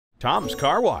Tom's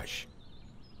Car Wash.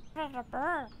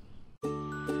 Hi,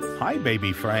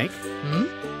 baby Frank.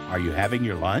 Are you having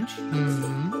your lunch?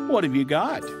 What have you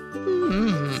got?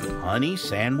 Honey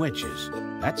sandwiches.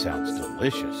 That sounds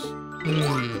delicious.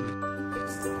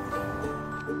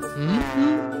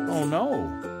 Oh no.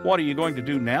 What are you going to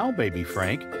do now, baby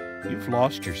Frank? You've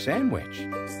lost your sandwich.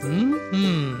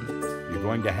 You're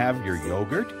going to have your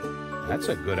yogurt? That's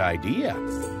a good idea.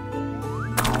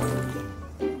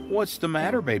 What's the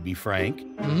matter, baby Frank?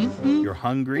 You're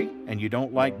hungry and you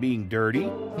don't like being dirty?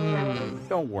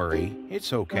 Don't worry,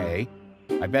 it's okay.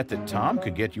 I bet that Tom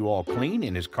could get you all clean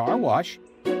in his car wash.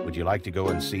 Would you like to go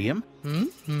and see him?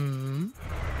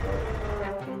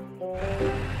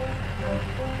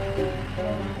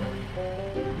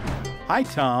 Hi,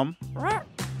 Tom.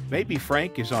 Baby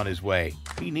Frank is on his way.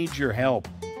 He needs your help.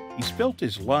 He spilt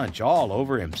his lunch all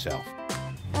over himself.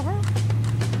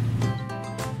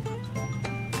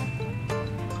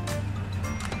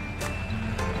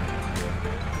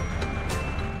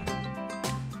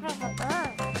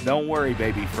 Don't worry,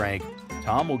 baby Frank.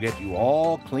 Tom will get you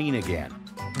all clean again.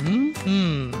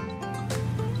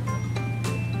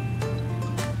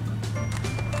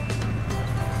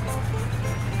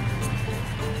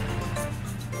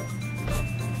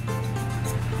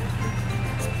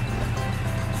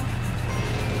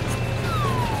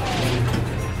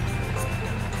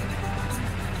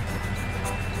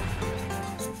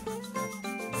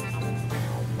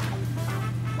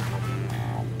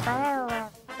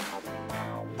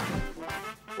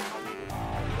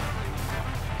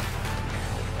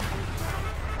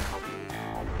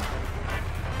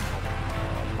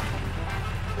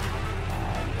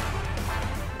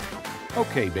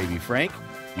 Okay, baby Frank,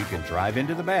 you can drive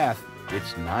into the bath.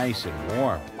 It's nice and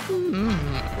warm.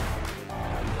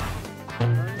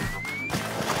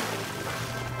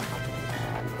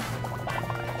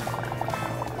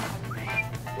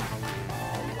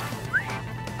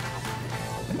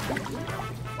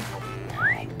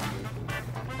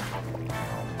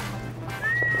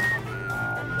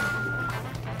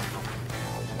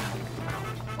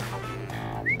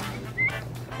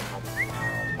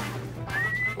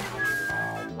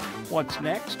 What's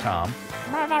next, Tom?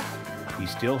 He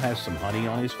still has some honey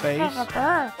on his face?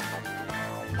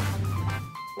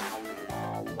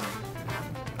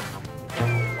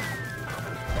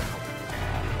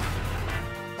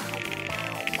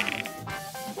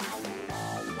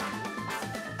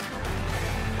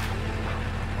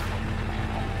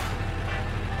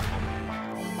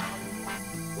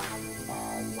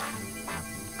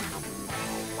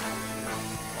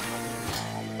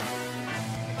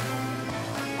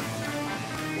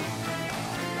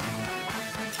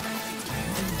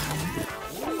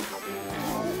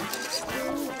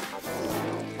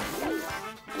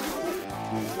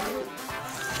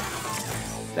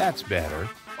 That's better.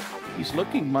 He's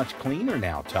looking much cleaner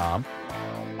now, Tom.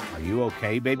 Are you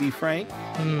okay, baby Frank?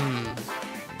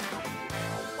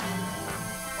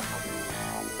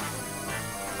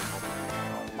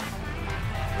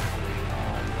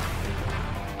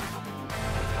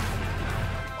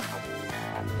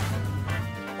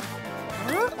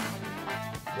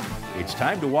 It's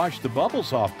time to wash the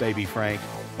bubbles off, baby Frank.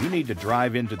 You need to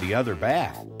drive into the other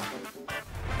bath.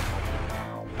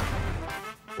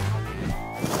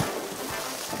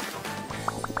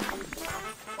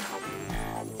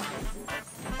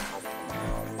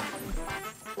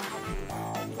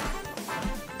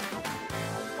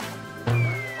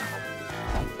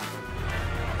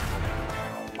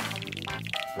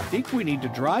 I think we need to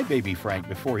dry baby Frank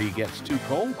before he gets too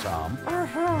cold, Tom.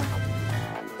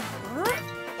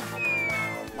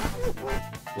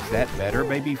 Is that better,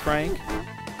 baby Frank?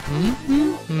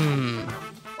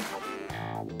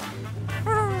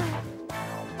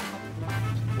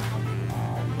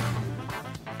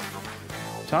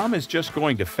 Tom is just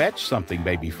going to fetch something,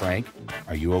 baby Frank.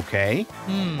 Are you okay?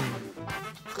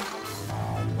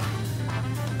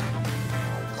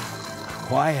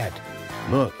 Quiet.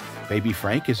 Look, baby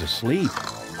Frank is asleep.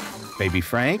 Baby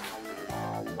Frank?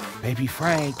 Baby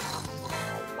Frank?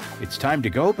 It's time to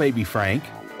go, baby Frank.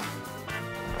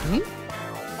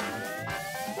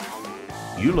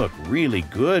 You look really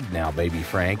good now, baby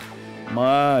Frank.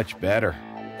 Much better.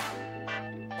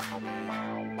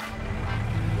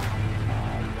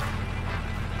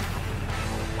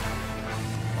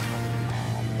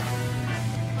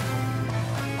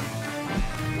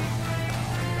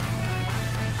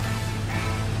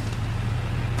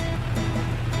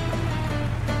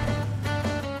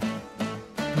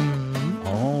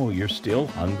 Oh, you're still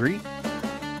hungry?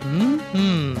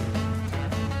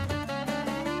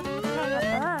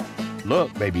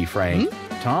 Look, baby Frank,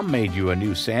 Tom made you a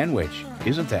new sandwich.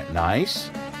 Isn't that nice?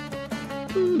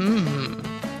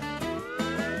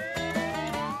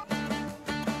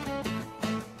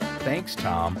 Thanks,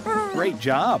 Tom. Great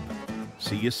job.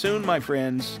 See you soon, my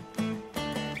friends.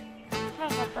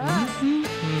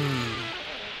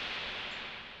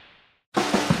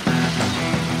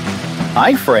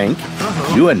 Hi, Frank.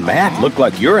 You and Matt look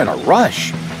like you're in a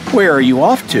rush. Where are you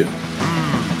off to?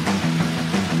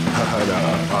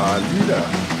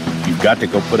 You've got to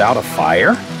go put out a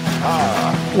fire?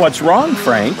 What's wrong,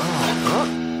 Frank?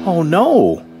 Oh,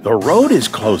 no. The road is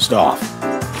closed off.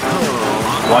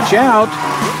 Watch out.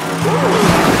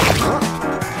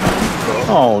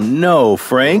 Oh, no,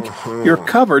 Frank. You're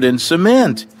covered in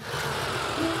cement.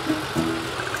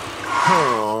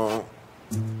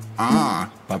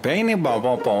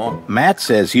 Matt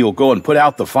says he'll go and put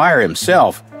out the fire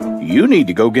himself. You need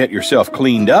to go get yourself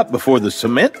cleaned up before the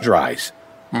cement dries.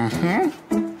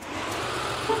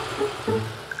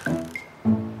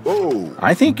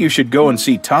 I think you should go and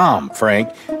see Tom, Frank.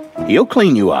 He'll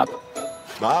clean you up.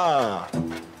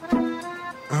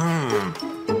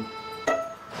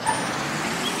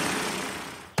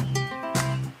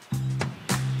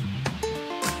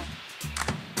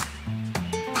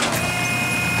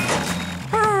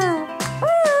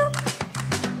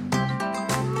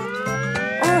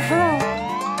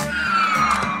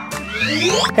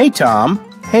 Hey, Tom.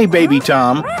 Hey, baby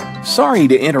Tom. Sorry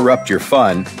to interrupt your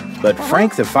fun, but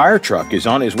Frank the fire truck is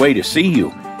on his way to see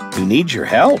you. He needs your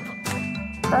help.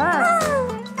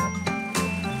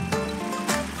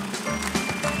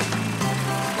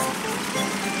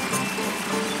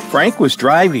 Frank was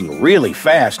driving really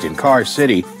fast in Car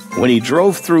City when he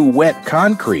drove through wet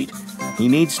concrete. He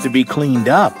needs to be cleaned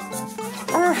up.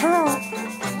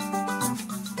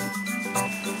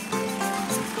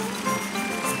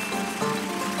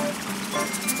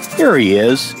 Here he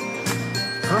is.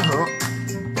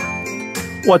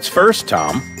 What's first,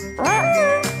 Tom?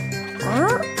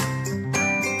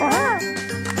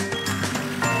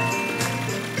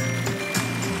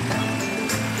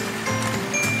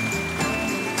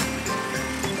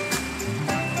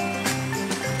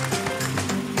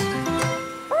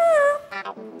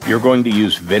 You're going to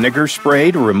use vinegar spray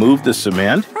to remove the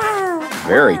cement?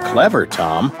 Very clever,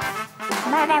 Tom.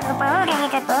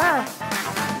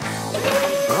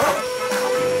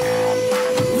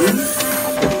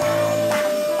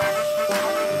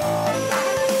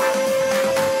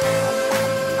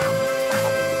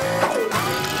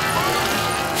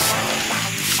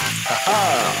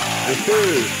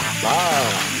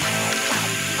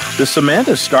 The cement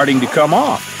is starting to come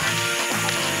off.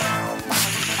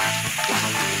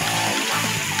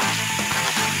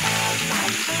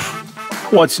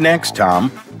 What's next,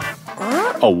 Tom?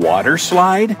 A water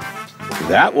slide?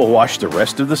 That will wash the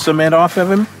rest of the cement off of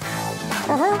him?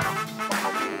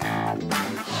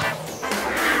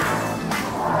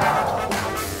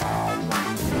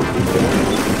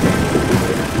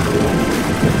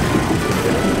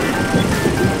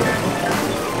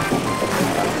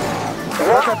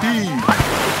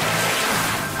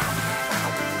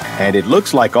 And it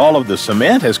looks like all of the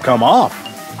cement has come off.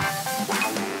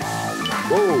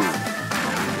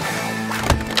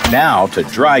 Now to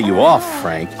dry you off,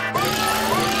 Frank.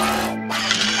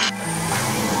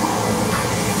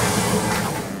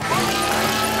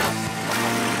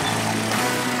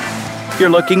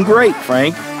 You're looking great,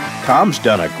 Frank. Tom's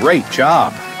done a great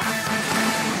job.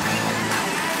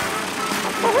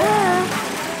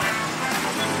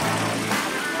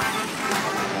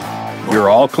 You're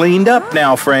all cleaned up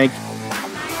now, Frank.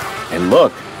 And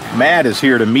look, Matt is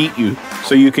here to meet you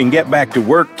so you can get back to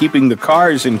work keeping the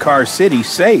cars in Car City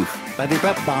safe.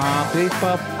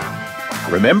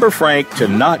 Remember, Frank, to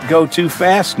not go too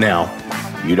fast now.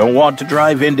 You don't want to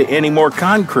drive into any more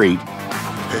concrete.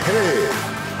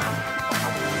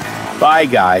 Bye,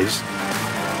 guys.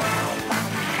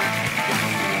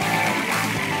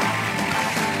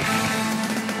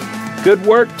 Good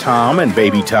work, Tom and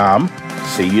baby Tom.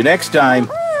 See you next time.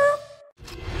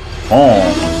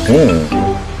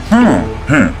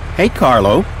 Hey,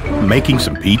 Carlo, making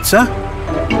some pizza?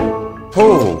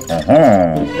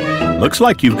 Looks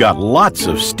like you've got lots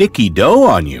of sticky dough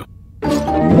on you.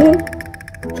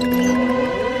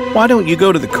 Why don't you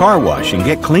go to the car wash and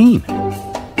get clean?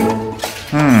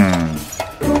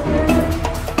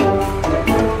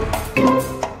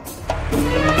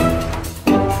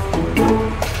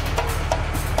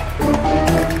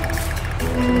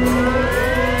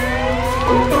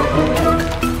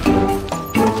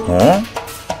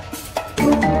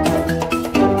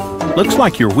 Looks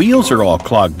like your wheels are all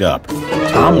clogged up.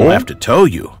 Tom will have to tow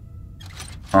you.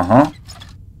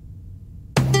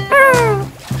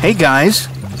 Hey guys,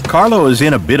 Carlo is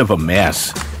in a bit of a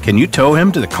mess. Can you tow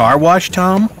him to the car wash,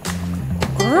 Tom?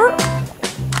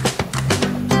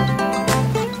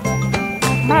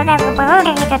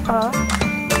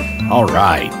 All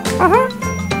right.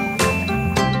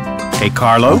 Hey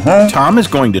Carlo, Tom is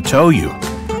going to tow you.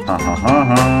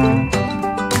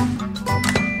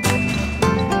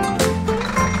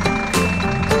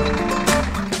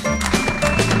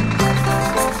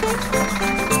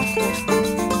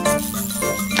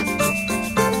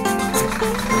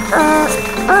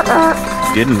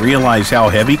 Didn't realize how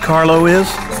heavy Carlo is?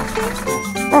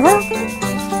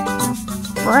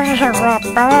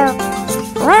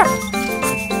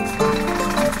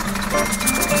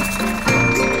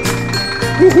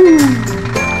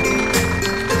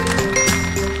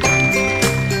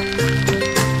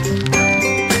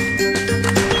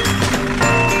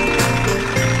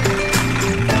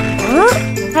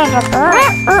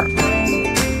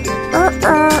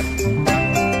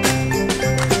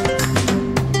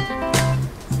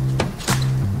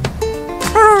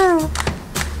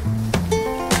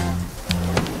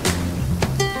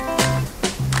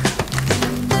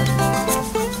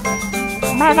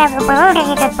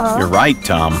 You're right,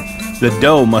 Tom. The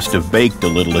dough must have baked a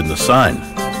little in the sun.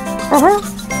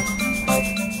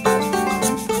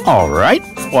 All right,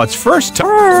 what's first,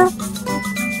 Tom?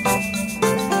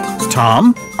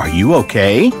 Tom, are you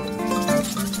okay?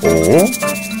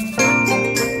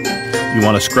 You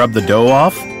want to scrub the dough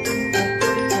off?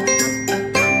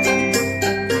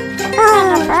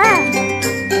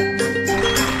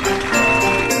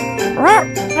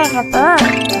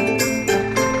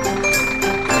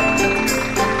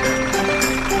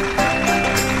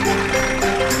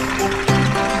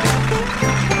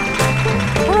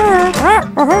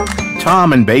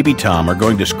 Tom and Baby Tom are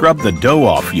going to scrub the dough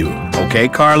off you. Okay,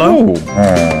 Carlo?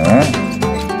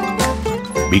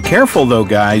 Be careful, though,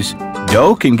 guys.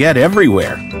 Dough can get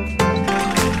everywhere.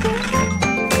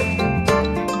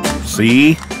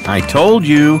 See? I told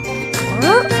you.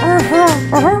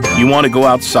 You want to go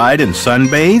outside and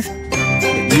sunbathe?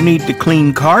 You need to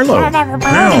clean Carlo.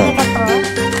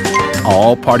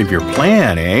 All part of your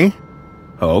plan, eh?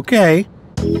 Okay.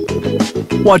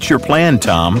 What's your plan,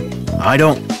 Tom? I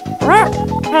don't...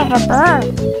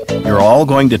 You're all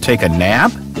going to take a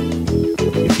nap?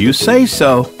 If you say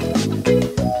so.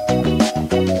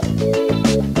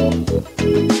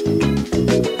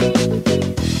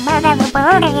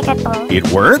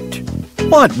 It worked?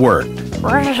 What worked?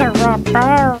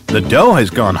 The dough has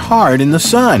gone hard in the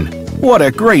sun. What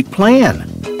a great plan.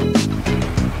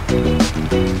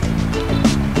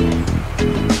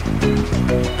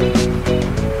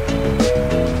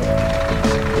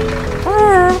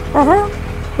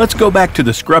 Let's go back to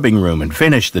the scrubbing room and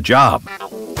finish the job.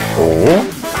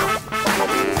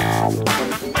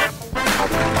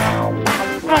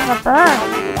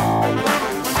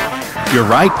 You're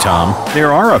right, Tom.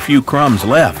 There are a few crumbs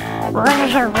left.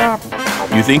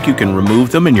 You think you can remove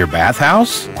them in your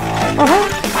bathhouse?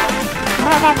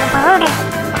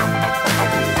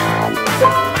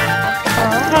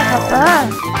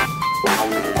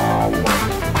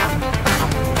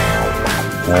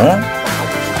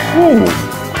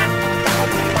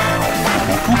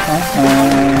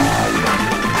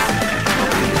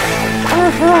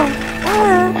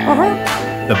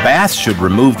 The bath should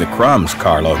remove the crumbs,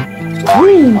 Carlo.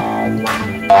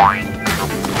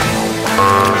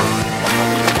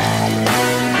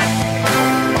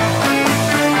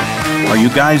 Are you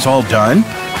guys all done?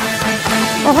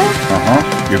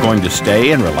 You're going to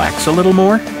stay and relax a little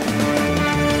more?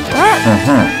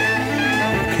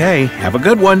 Okay, have a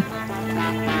good one.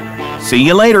 See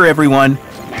you later, everyone.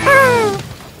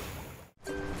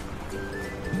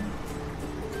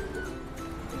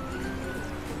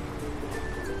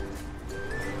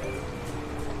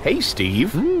 Hey,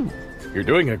 Steve. You're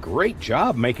doing a great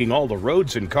job making all the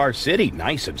roads in Car City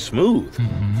nice and smooth.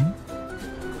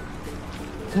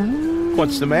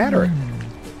 What's the matter?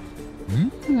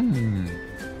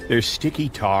 There's sticky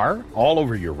tar all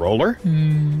over your roller?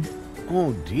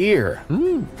 Oh, dear.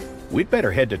 We'd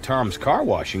better head to Tom's car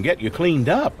wash and get you cleaned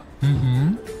up.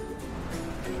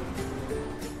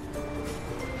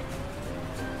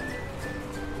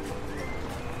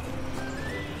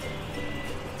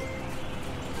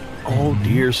 Oh,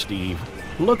 dear, Steve.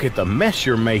 Look at the mess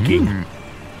you're making.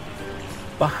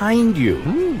 Behind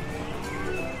you.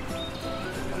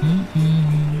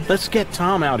 Let's get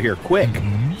Tom out here quick.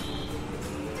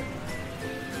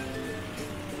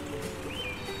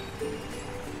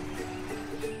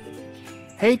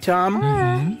 Hey,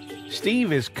 Tom.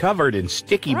 Steve is covered in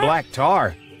sticky black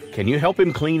tar. Can you help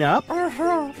him clean up?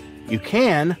 You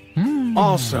can?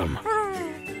 Awesome.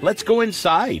 Let's go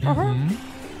inside.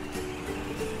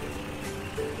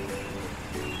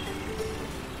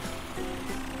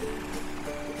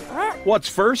 What's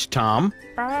first, Tom?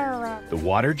 The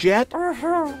water jet?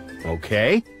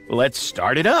 Okay, let's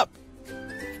start it up.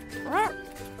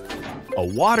 A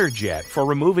water jet for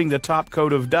removing the top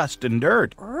coat of dust and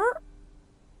dirt.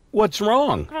 What's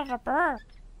wrong?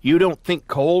 You don't think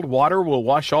cold water will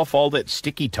wash off all that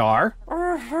sticky tar?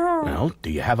 Well, do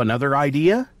you have another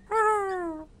idea?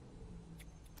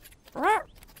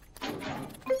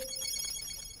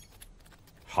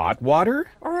 Hot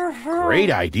water? Great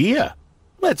idea.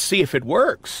 Let's see if it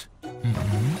works.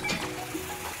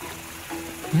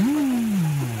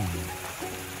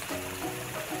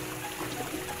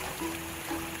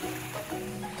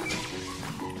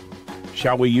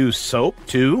 Shall we use soap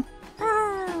too?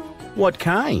 What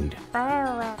kind?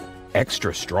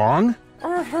 Extra strong?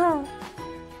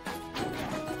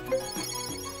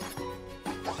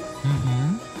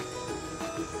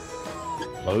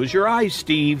 Close your eyes,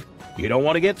 Steve. You don't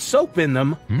want to get soap in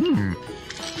them.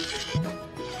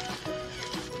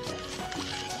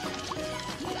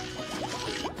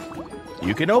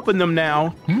 You can open them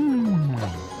now.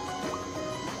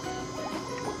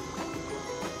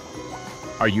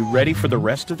 Are you ready for the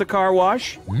rest of the car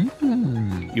wash?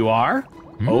 You are?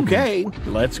 Okay,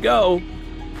 let's go.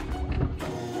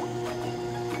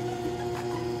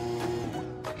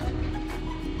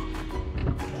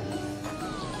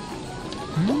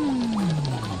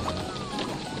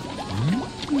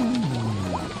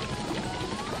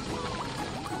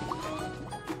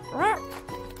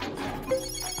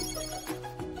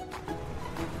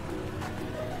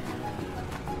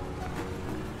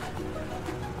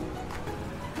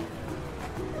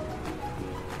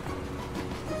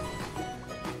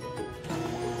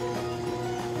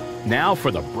 Now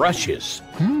for the brushes.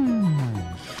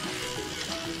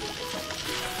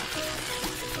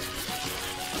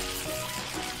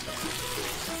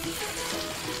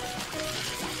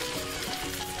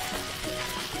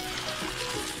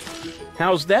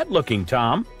 How's that looking,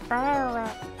 Tom?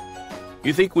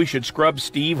 You think we should scrub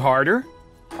Steve harder?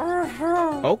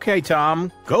 Okay,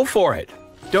 Tom, go for it.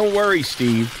 Don't worry,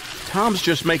 Steve. Tom's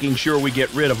just making sure we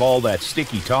get rid of all that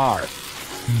sticky tar.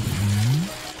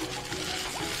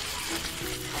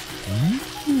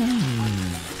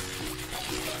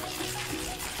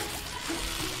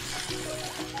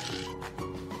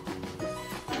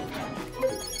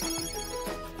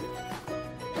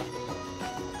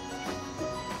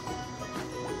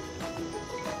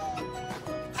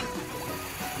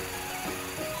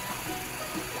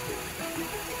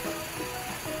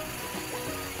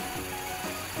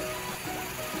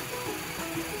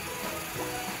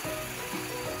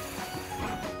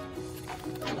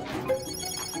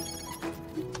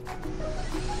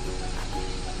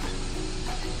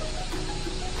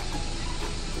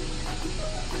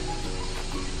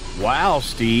 Wow,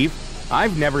 Steve,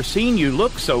 I've never seen you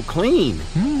look so clean.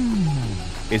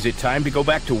 Is it time to go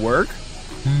back to work?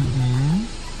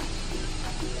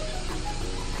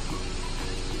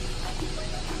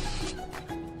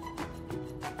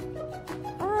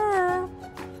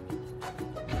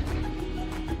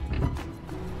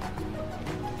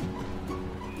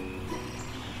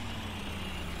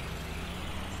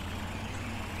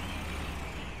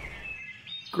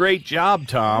 Great job,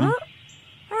 Tom.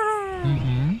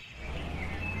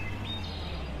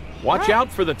 Watch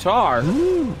out for the tar.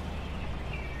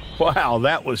 Wow,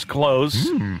 that was close.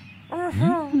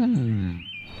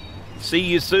 See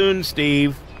you soon,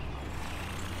 Steve.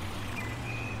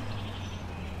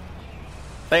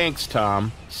 Thanks,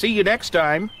 Tom. See you next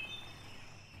time.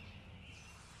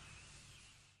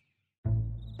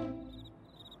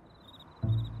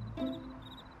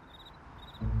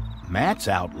 Matt's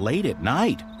out late at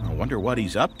night. I wonder what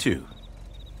he's up to.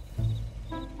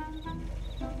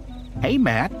 Hey,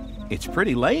 Matt. It's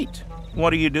pretty late.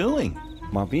 What are you doing?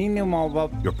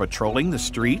 You're patrolling the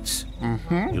streets?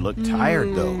 You look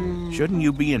tired, though. Shouldn't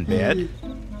you be in bed?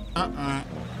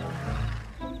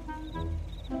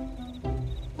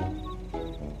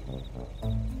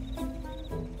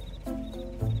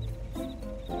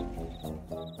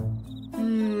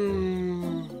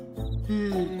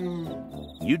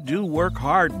 You do work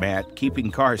hard, Matt,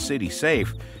 keeping Car City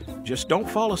safe. Just don't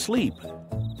fall asleep.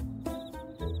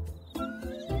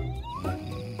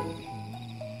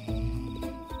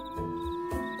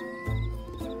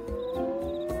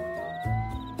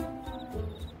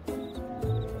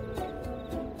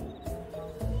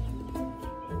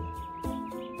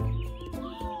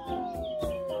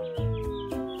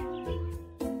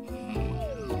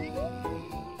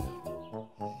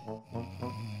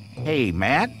 Hey,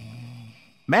 Matt?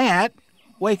 Matt?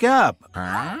 wake up.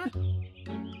 Huh?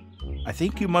 I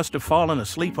think you must have fallen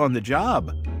asleep on the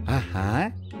job.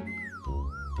 Uh-huh.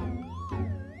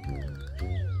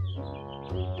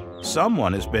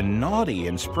 Someone has been naughty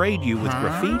and sprayed you with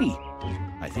graffiti.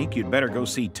 I think you'd better go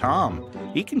see Tom.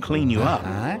 He can clean you up.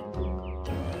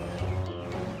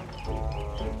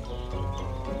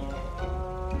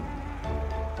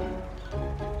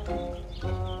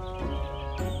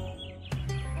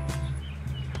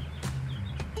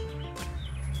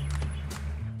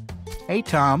 Hey,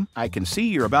 Tom, I can see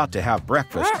you're about to have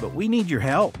breakfast, but we need your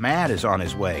help. Matt is on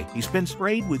his way. He's been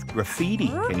sprayed with graffiti.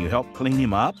 Can you help clean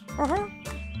him up?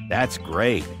 That's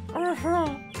great.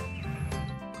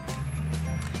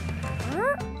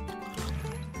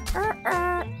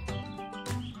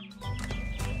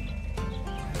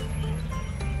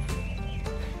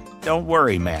 Don't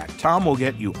worry, Matt. Tom will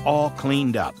get you all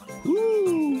cleaned up.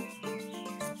 Woo!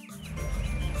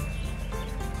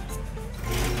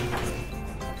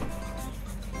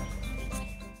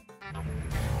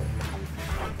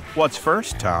 What's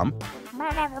first, Tom?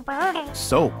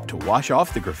 Soap to wash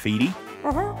off the graffiti.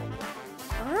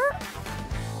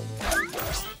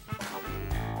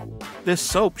 This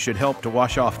soap should help to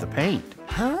wash off the paint.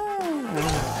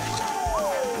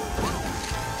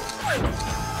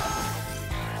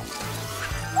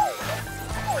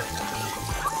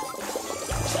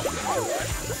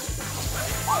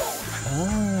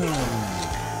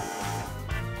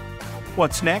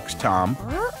 What's next, Tom?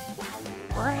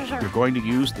 You're going to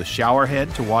use the shower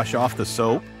head to wash off the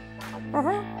soap?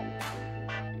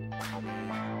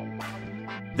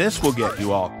 This will get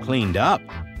you all cleaned up.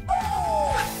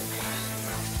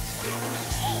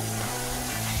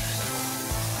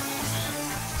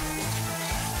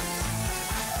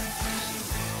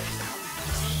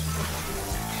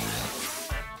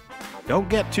 Don't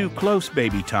get too close,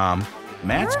 baby Tom.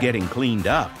 Matt's getting cleaned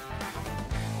up.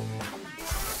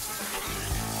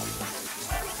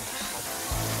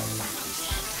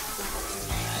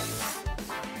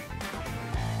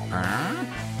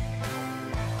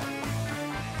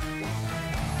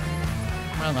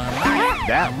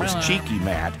 That was cheeky,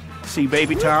 Matt. See,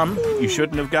 baby Tom, you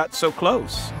shouldn't have got so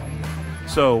close.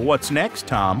 So what's next,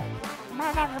 Tom?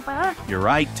 You're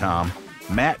right, Tom.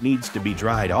 Matt needs to be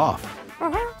dried off.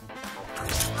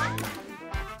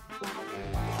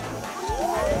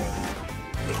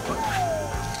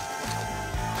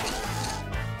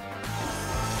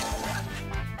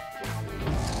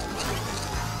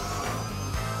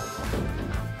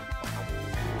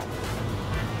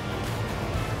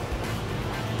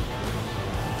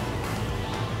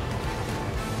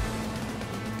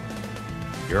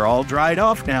 You're all dried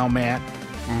off now, Matt.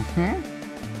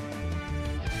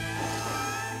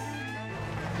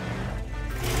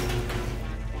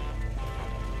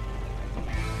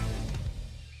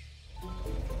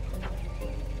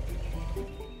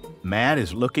 Matt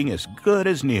is looking as good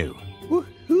as new.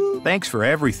 Thanks for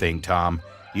everything, Tom.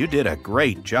 You did a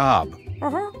great job.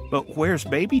 But where's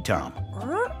baby Tom?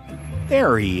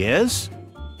 There he is.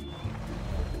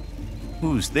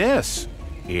 Who's this?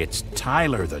 It's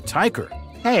Tyler the Tiger.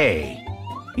 Hey,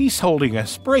 he's holding a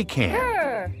spray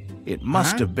can. It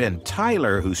must have been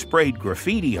Tyler who sprayed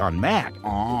graffiti on Matt.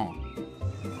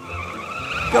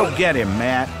 Go get him,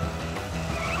 Matt.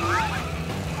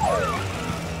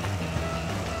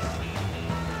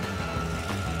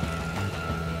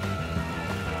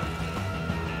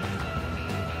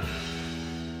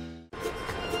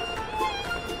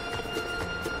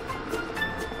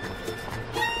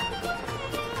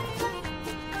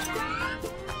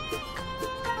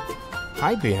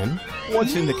 Hi, Ben.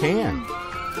 What's in the can?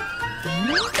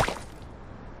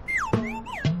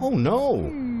 Oh,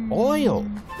 no. Oil.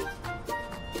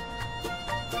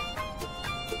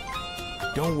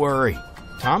 Don't worry.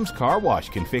 Tom's car wash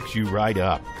can fix you right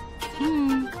up.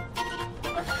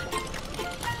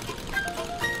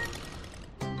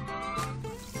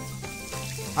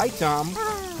 Hi, Tom.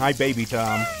 Hi, baby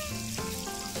Tom.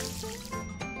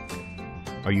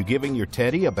 Are you giving your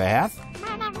teddy a bath?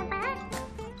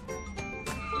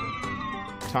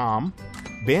 Tom,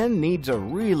 Ben needs a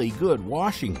really good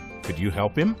washing. Could you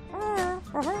help him?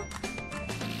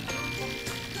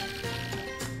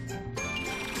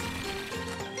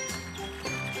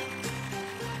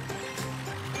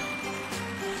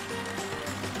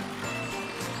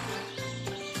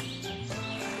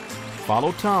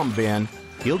 Follow Tom, Ben.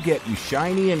 He'll get you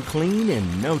shiny and clean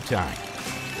in no time.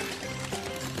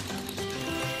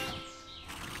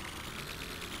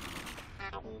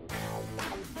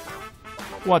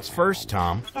 What's first,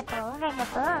 Tom?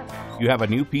 You have a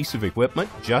new piece of equipment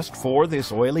just for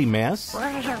this oily mess?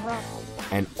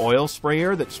 An oil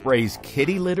sprayer that sprays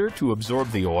kitty litter to absorb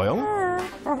the oil?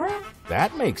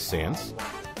 That makes sense.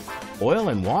 Oil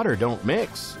and water don't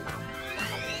mix.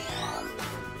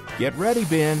 Get ready,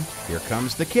 Ben. Here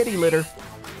comes the kitty litter.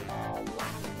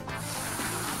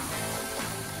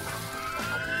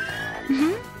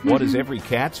 What is every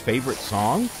cat's favorite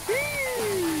song?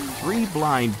 Three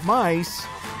Blind Mice?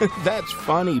 That's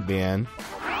funny, Ben.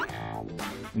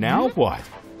 Now what?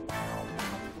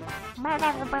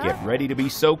 Get ready to be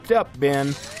soaked up,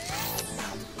 Ben.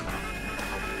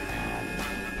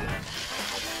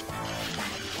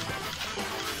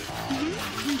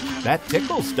 That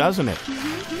tickles, doesn't it?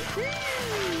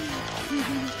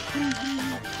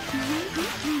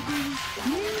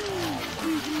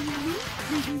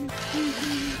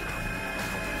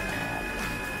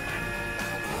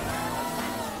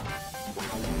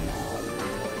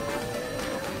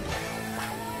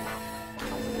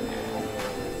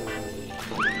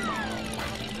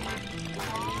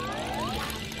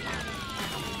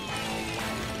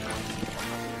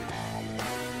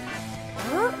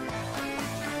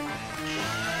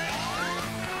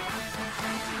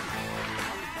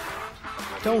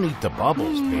 Don't eat the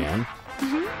bubbles, Ben.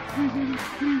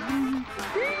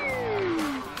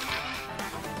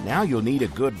 Now you'll need a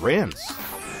good rinse.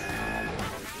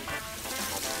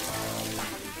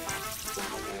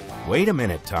 Wait a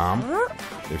minute, Tom.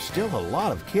 There's still a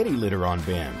lot of kitty litter on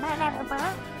Ben.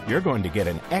 You're going to get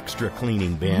an extra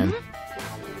cleaning, Ben.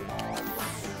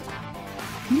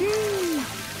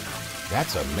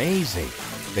 That's amazing.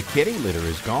 The kitty litter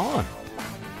is gone.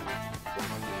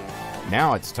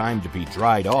 Now it's time to be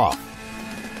dried off.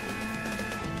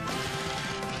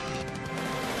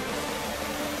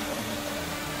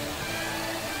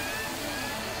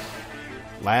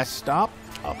 Last stop,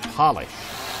 a polish.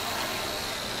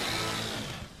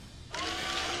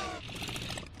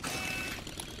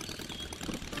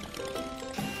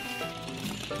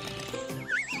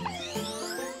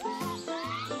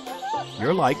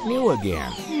 You're like new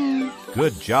again.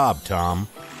 Good job, Tom.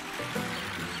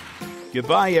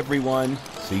 Goodbye, everyone.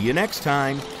 See you next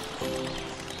time.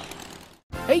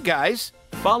 Hey, guys.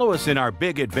 Follow us in our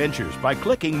big adventures by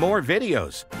clicking more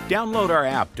videos. Download our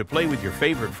app to play with your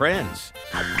favorite friends.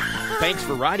 Thanks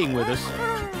for riding with us.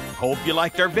 Hope you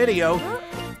liked our video.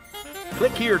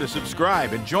 Click here to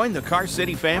subscribe and join the Car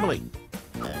City family.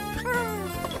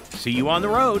 See you on the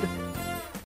road.